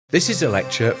This is a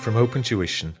lecture from Open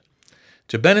Tuition.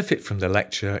 To benefit from the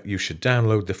lecture, you should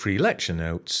download the free lecture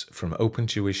notes from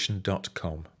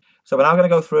opentuition.com. So we're now going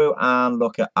to go through and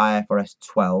look at IFRS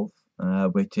 12,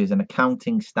 which is an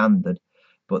accounting standard.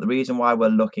 But the reason why we're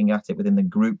looking at it within the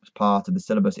groups part of the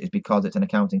syllabus is because it's an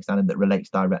accounting standard that relates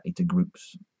directly to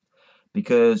groups.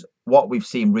 Because what we've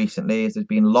seen recently is there's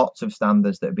been lots of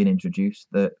standards that have been introduced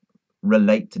that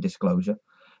relate to disclosure.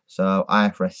 So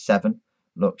IFRS 7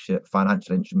 looks at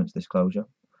financial instruments disclosure.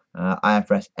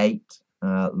 IFRS 8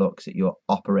 looks at your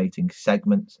operating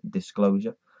segments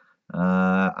disclosure.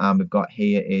 And we've got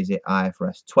here is it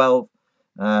IFRS 12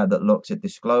 that looks at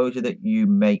disclosure that you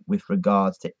make with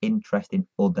regards to interest in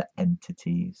other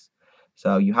entities.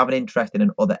 So you have an interest in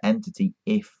an other entity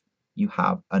if you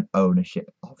have an ownership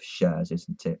of shares,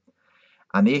 isn't it?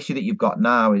 And the issue that you've got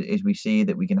now is we see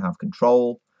that we can have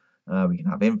control, we can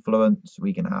have influence,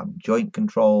 we can have joint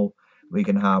control, we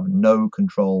can have no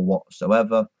control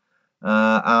whatsoever.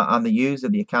 And the user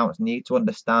of the accounts need to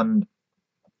understand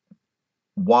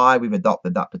why we've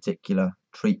adopted that particular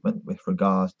treatment with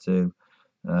regards to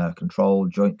control,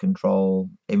 joint control,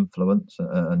 influence,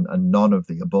 and none of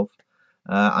the above.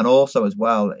 And also as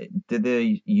well, do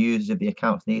the users of the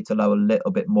accounts need to know a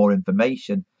little bit more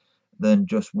information than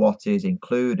just what is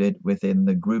included within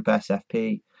the group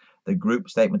SFP, the group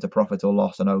statement of profit or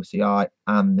loss and OCI,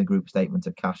 and the group statement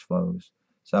of cash flows?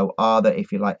 So are there,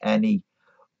 if you like, any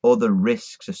other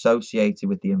risks associated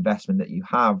with the investment that you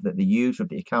have that the user of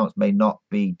the accounts may not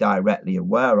be directly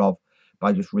aware of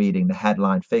by just reading the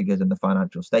headline figures and the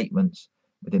financial statements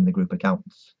within the group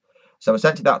accounts? So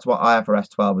essentially that's what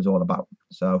IFRS 12 is all about.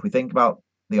 So if we think about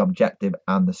the objective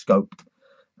and the scope,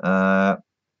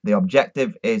 the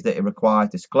objective is that it requires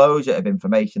disclosure of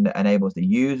information that enables the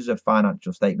users of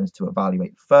financial statements to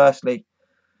evaluate, firstly,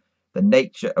 the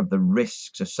nature of the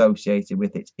risks associated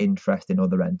with its interest in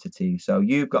other entities. So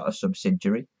you've got a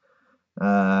subsidiary,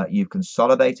 you've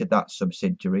consolidated that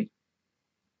subsidiary.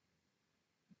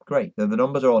 Great, the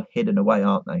numbers are all hidden away,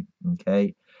 aren't they?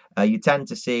 Okay, you tend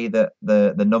to see that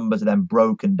the numbers are then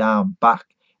broken down back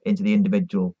into the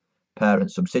individual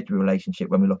parent subsidiary relationship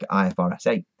when we look at IFRS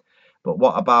 8. But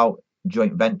what about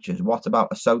joint ventures? What about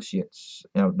associates?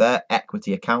 You know, their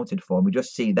equity accounted for, and we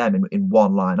just see them in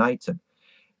one line item.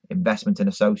 Investment in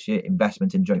associate,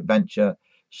 investment in joint venture,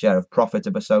 share of profit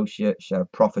of associate, share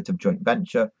of profit of joint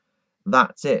venture.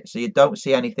 That's it. So you don't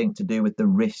see anything to do with the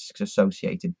risks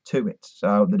associated to it.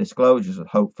 So the disclosures will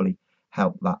hopefully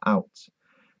help that out.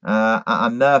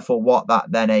 And therefore what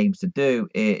that then aims to do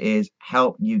is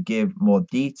help you give more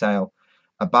detail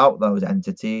about those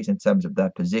entities in terms of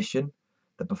their position,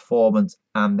 the performance,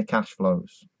 and the cash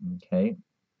flows. Okay,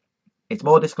 it's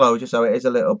more disclosure, so it is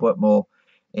a little bit more,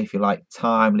 if you like,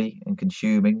 timely and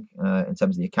consuming in terms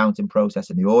of the accounting process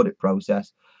and the audit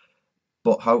process,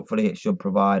 but hopefully it should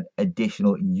provide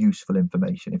additional useful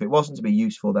information. If it wasn't to be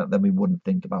useful, then we wouldn't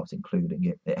think about including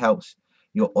it. It helps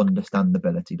your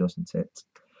understandability, doesn't it?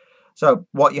 So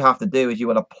what you have to do is you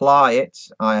will apply it,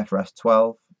 IFRS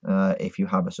 12, if you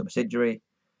have a subsidiary,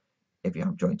 if you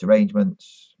have joint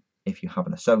arrangements, if you have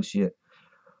an associate,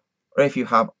 or if you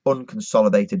have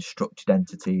unconsolidated structured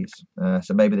entities.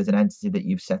 So maybe there's an entity that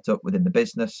you've set up within the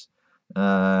business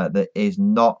that is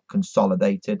not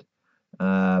consolidated,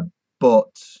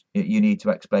 but you need to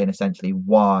explain essentially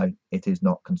why it is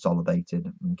not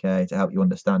consolidated, okay, to help you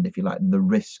understand, if you like, the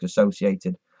risk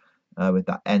associated with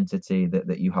that entity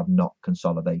that you have not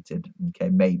consolidated. Okay,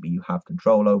 maybe you have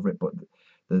control over it, but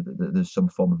there's some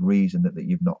form of reason that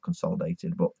you've not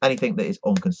consolidated. But anything that is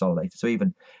unconsolidated, so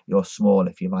even your small,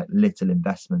 if you like, little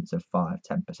investments of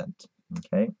 5-10%.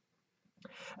 Okay,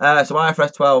 so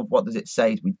IFRS 12, what does it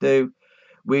say we do?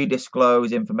 We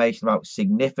disclose information about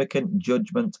significant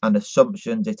judgments and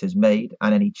assumptions it has made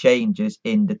and any changes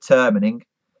in determining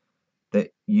that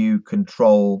you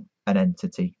control an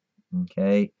entity.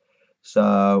 Okay,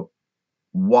 so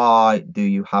why do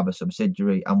you have a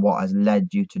subsidiary and what has led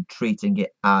you to treating it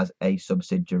as a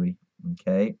subsidiary?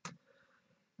 Okay,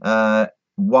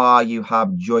 why you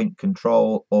have joint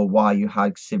control or why you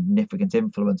had significant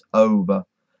influence over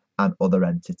an other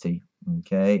entity.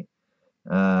 Okay,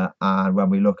 and when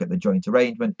we look at the joint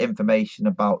arrangement, information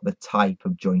about the type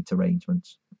of joint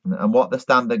arrangements. And what the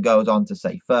standard goes on to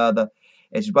say further,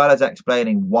 as well as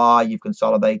explaining why you've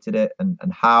consolidated it and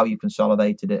how you've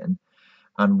consolidated it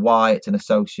and why it's an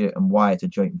associate and why it's a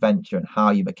joint venture and how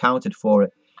you've accounted for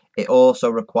it, it also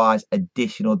requires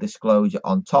additional disclosure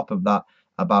on top of that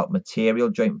about material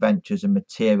joint ventures and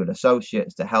material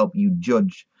associates to help you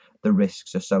judge the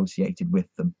risks associated with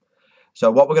them. So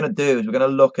what we're going to do is we're going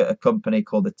to look at a company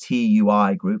called the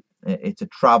TUI Group. It's a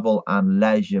travel and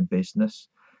leisure business.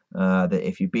 that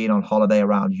if you've been on holiday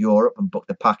around Europe and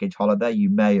booked a package holiday, you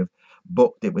may have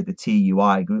booked it with the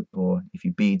TUI group, or if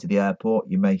you've been to the airport,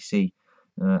 you may see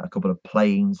a couple of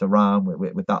planes around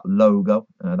with that logo,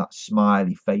 that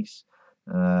smiley face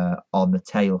on the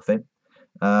tail fin.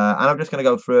 And I'm just going to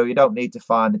go through. You don't need to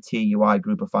find the TUI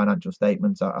group of financial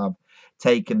statements. I've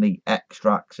taken the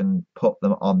extracts and put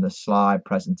them on the slide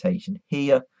presentation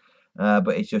here, but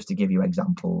it's just to give you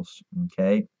examples.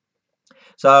 Okay.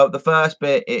 So the first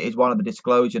bit is one of the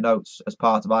disclosure notes as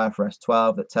part of IFRS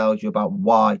 12 that tells you about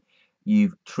why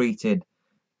you've treated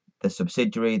the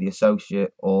subsidiary, the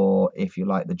associate, or if you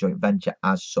like, the joint venture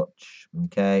as such.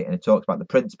 Okay. And it talks about the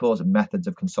principles and methods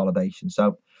of consolidation.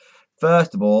 So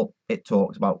first of all, it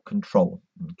talks about control.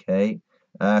 Okay,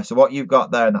 so what you've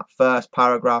got there in that first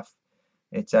paragraph,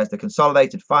 it says the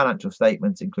consolidated financial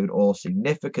statements include all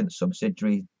significant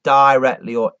subsidiaries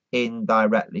directly or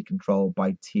indirectly controlled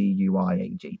by TUI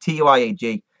AG. TUI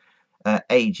AG,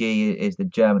 AG is the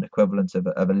German equivalent of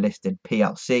a listed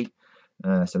PLC.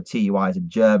 So TUI is a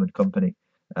German company,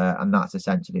 and that's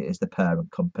essentially is the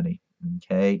parent company.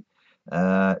 Okay,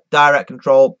 direct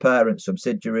control, parent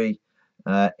subsidiary.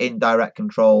 Indirect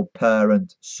control,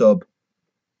 parent,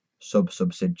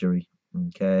 subsidiary.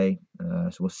 Okay,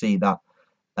 so we'll see that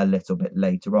a little bit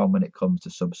later on when it comes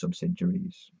to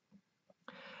subsidiaries.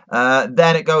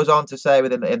 Then it goes on to say in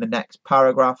the next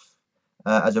paragraph,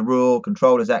 as a rule,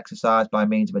 control is exercised by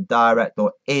means of a direct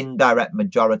or indirect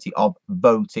majority of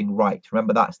voting rights.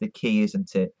 Remember, that's the key,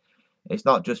 isn't it? It's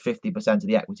not just 50% of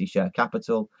the equity share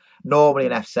capital. Normally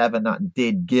in F7 that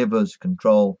did give us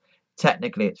control.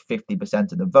 Technically, it's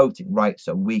 50% of the voting rights,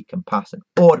 so we can pass an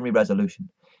ordinary resolution.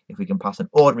 If we can pass an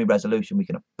ordinary resolution, we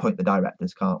can appoint the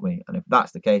directors, can't we? And if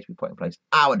that's the case, we put in place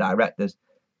our directors,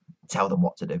 tell them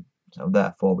what to do. So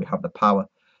therefore, we have the power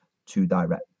to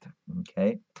direct.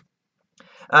 Okay.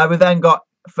 We've then got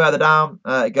further down,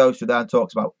 it goes through there and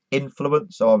talks about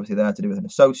influence. So obviously there to do with an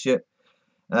associate.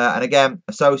 And again,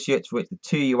 associates which the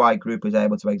TUI group is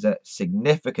able to exert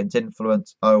significant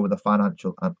influence over the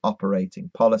financial and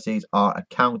operating policies are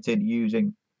accounted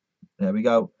using, there we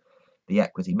go, the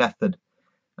equity method.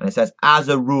 And it says, as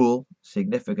a rule,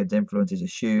 significant influence is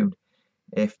assumed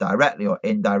if directly or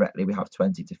indirectly we have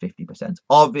 20 to 50%.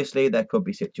 Obviously, there could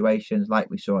be situations like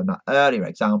we saw in that earlier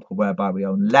example whereby we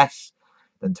own less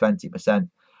than 20%,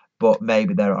 but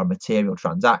maybe there are material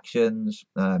transactions,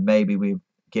 maybe we've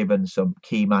given some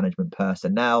key management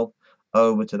personnel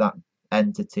over to that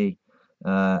entity.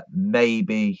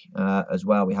 Maybe as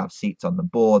well we have seats on the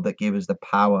board that give us the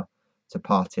power to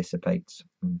participate.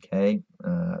 Okay,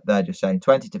 they're just saying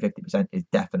 20 to 50% is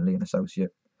definitely an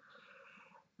associate.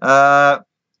 And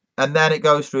then it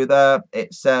goes through there.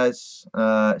 It says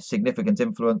significant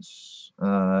influence.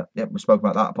 Yeah, we spoke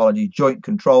about that. Apologies. Joint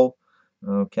control.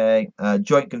 Okay,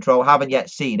 joint control. Haven't yet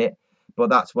seen it. But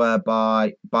that's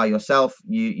whereby by yourself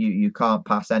you can't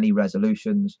pass any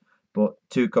resolutions, but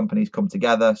two companies come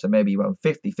together, so maybe you own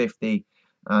 50-50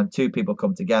 and two people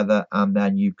come together and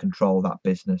then you control that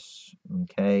business.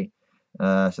 Okay,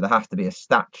 so there has to be a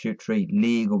statutory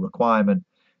legal requirement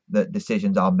that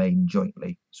decisions are made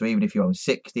jointly. So even if you own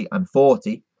 60 and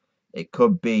 40, it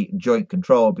could be joint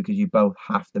control because you both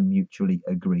have to mutually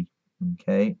agree.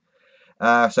 Okay,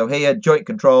 so here joint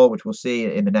control, which we'll see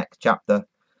in the next chapter.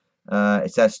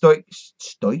 It says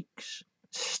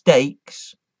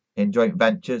stakes in joint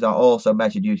ventures are also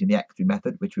measured using the equity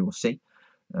method, which we will see.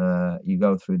 You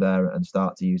go through there and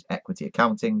start to use equity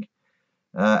accounting.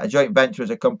 A joint venture is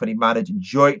a company managed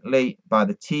jointly by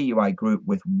the TUI group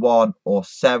with one or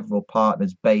several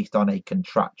partners based on a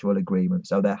contractual agreement.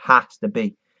 So there has to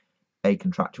be a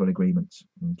contractual agreement,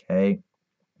 okay,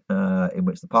 in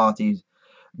which the parties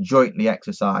jointly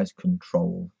exercise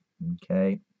control.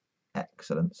 Okay.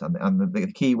 Excellence, and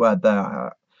the key word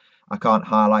there, I can't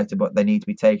highlight it, but they need to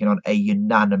be taken on a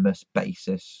unanimous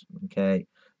basis. Okay,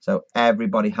 so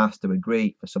everybody has to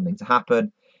agree for something to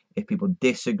happen. If people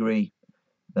disagree,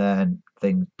 then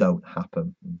things don't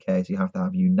happen. Okay, so you have to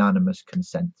have unanimous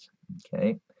consent.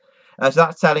 Okay, so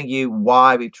that's telling you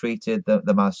why we've treated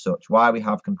them as such, why we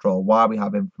have control, why we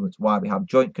have influence, why we have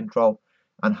joint control,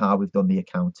 and how we've done the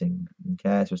accounting.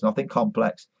 Okay, so it's nothing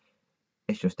complex,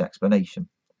 it's just explanation.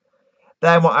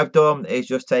 Then what I've done is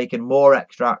just taken more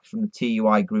extracts from the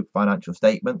TUI group financial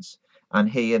statements, and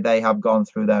here they have gone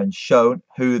through there and shown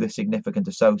who the significant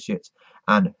associates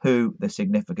and who the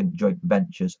significant joint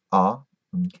ventures are.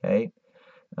 Okay,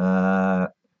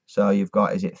 so you've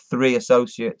got, is it 3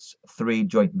 associates, 3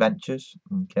 joint ventures?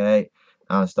 Okay,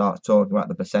 and start talking about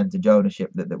the percentage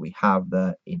ownership that we have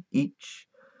there in each.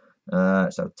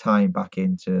 So tying back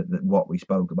into what we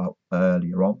spoke about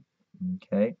earlier on.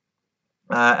 Okay.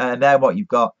 And then what you've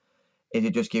got is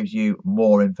it just gives you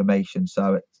more information.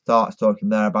 So it starts talking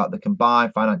there about the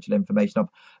combined financial information of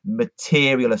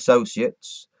material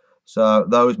associates. So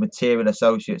those material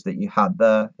associates that you had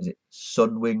there, is it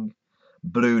Sunwing,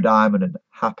 Blue Diamond, and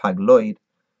Hapag Lloyd?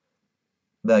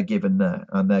 They're given there,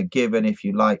 and they're given, if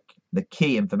you like, the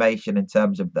key information in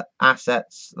terms of the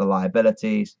assets, the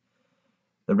liabilities,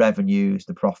 the revenues,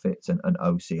 the profits, and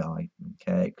OCI.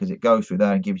 Okay, because it goes through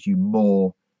there and gives you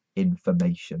more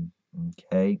information.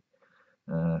 Okay.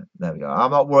 There we go.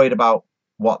 I'm not worried about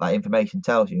what that information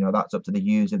tells you. You know, that's up to the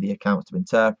user of the accounts to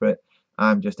interpret.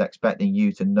 I'm just expecting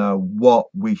you to know what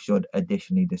we should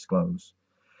additionally disclose.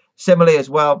 Similarly as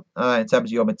well, in terms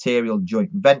of your material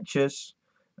joint ventures.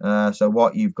 So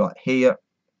what you've got here,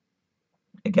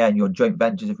 again, your joint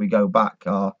ventures, if we go back,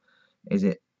 is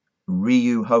it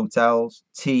Ryu Hotels,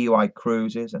 TUI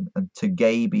Cruises, and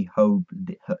Tagabi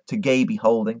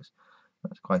Holdings.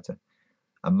 That's quite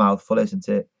a mouthful, isn't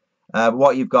it?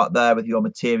 What you've got there with your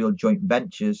material joint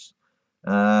ventures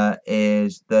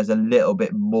is there's a little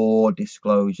bit more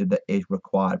disclosure that is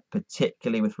required,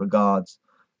 particularly with regards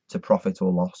to profit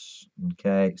or loss.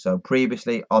 Okay, so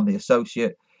previously on the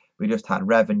associate, we just had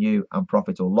revenue and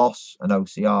profit or loss and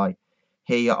OCI.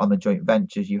 Here on the joint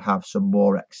ventures, you have some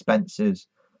more expenses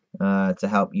to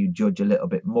help you judge a little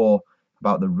bit more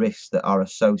about the risks that are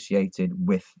associated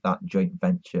with that joint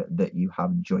venture that you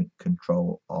have joint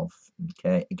control of.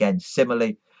 Okay, again,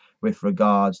 similarly with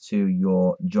regards to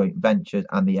your joint ventures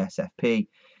and the SFP,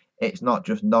 it's not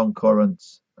just non-current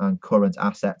and current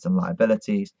assets and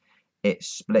liabilities. It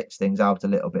splits things out a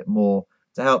little bit more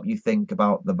to help you think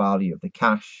about the value of the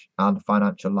cash and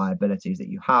financial liabilities that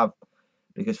you have,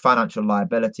 because financial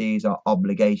liabilities are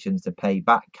obligations to pay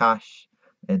back cash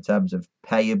in terms of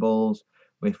payables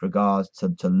with regards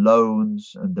to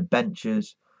loans and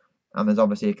debentures, and there's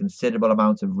obviously a considerable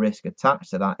amount of risk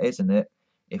attached to that, isn't it,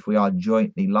 if we are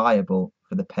jointly liable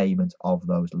for the payment of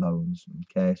those loans.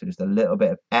 Okay, so just a little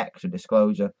bit of extra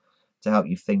disclosure to help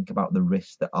you think about the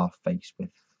risks that are faced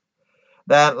with.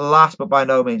 Then last but by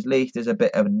no means least is a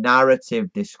bit of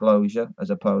narrative disclosure as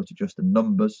opposed to just the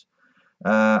numbers.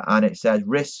 And it says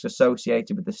risks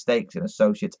associated with the stakes in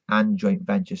associates and joint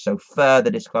ventures. So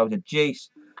further disclosure. Geez,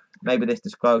 maybe this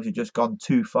disclosure just gone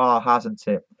too far, hasn't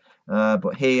it?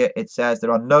 But here it says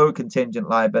there are no contingent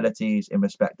liabilities in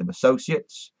respect of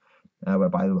associates,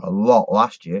 whereby there were a lot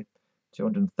last year,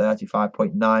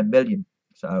 235.9 million.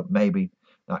 So maybe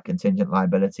that contingent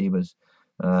liability was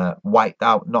wiped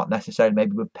out, not necessarily,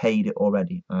 maybe we've paid it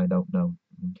already. I don't know.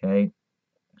 Okay.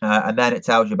 And then it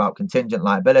tells you about contingent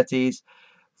liabilities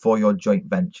for your joint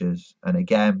ventures. And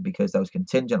again, because those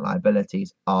contingent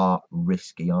liabilities are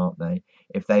risky, aren't they?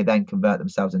 If they then convert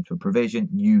themselves into a provision,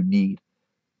 you need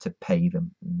to pay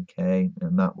them. Okay,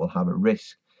 and that will have a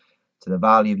risk to the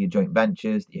value of your joint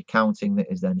ventures, the accounting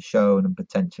that is then shown, and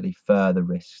potentially further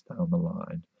risks down the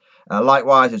line.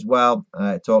 Likewise as well,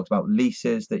 it talks about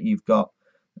leases that you've got.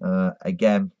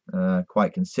 Again,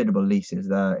 quite considerable leases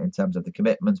there in terms of the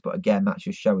commitments, but again, that's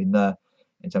just showing there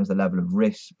in terms of the level of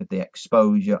risk with the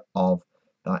exposure of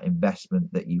that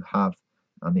investment that you have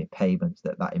and the payments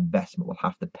that that investment will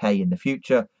have to pay in the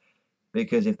future.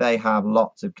 Because if they have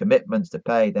lots of commitments to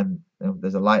pay, then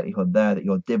there's a likelihood there that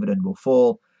your dividend will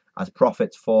fall as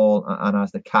profits fall and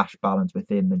as the cash balance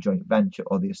within the joint venture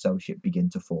or the associate begin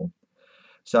to fall.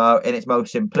 So in its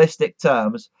most simplistic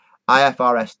terms,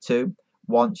 IFRS 2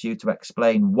 wants you to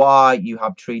explain why you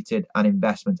have treated an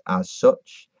investment as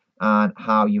such and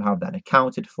how you have then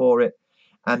accounted for it,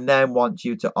 and then wants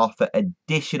you to offer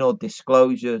additional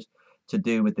disclosures to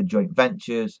do with the joint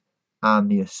ventures and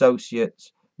the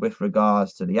associates with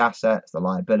regards to the assets, the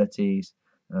liabilities,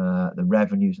 the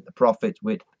revenues and the profits,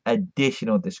 with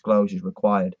additional disclosures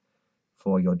required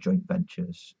for your joint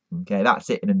ventures. Okay,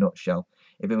 that's it in a nutshell.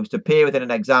 If it was to appear within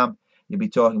an exam, you'd be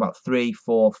talking about 3,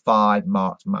 4, 5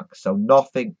 marks max. So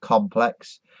nothing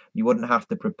complex. You wouldn't have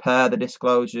to prepare the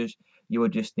disclosures. You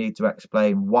would just need to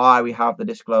explain why we have the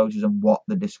disclosures and what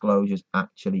the disclosures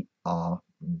actually are.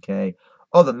 Okay.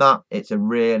 Other than that, it's a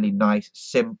really nice,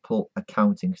 simple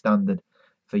accounting standard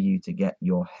for you to get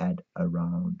your head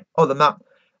around. Other than that,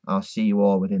 I'll see you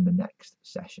all within the next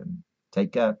session.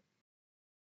 Take care.